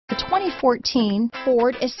2014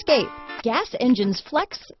 Ford Escape. Gas engines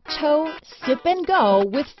flex, tow, sip and go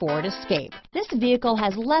with Ford Escape. This vehicle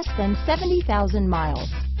has less than 70,000 miles.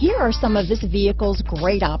 Here are some of this vehicle's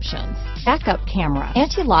great options: backup camera,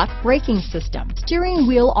 anti-lock braking system, steering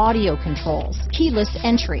wheel audio controls, keyless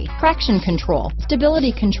entry, traction control,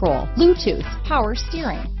 stability control, Bluetooth, power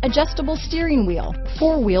steering, adjustable steering wheel,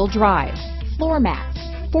 four-wheel drive, floor mats,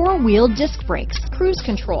 four-wheel disc brakes, cruise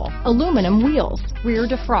control, aluminum wheels, rear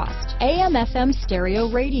defrost, AM/FM stereo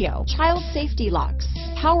radio, child safety locks,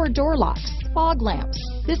 power door locks, fog lamps.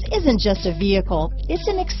 This isn't just a vehicle, it's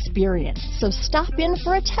an experience. So stop in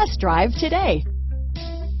for a test drive today.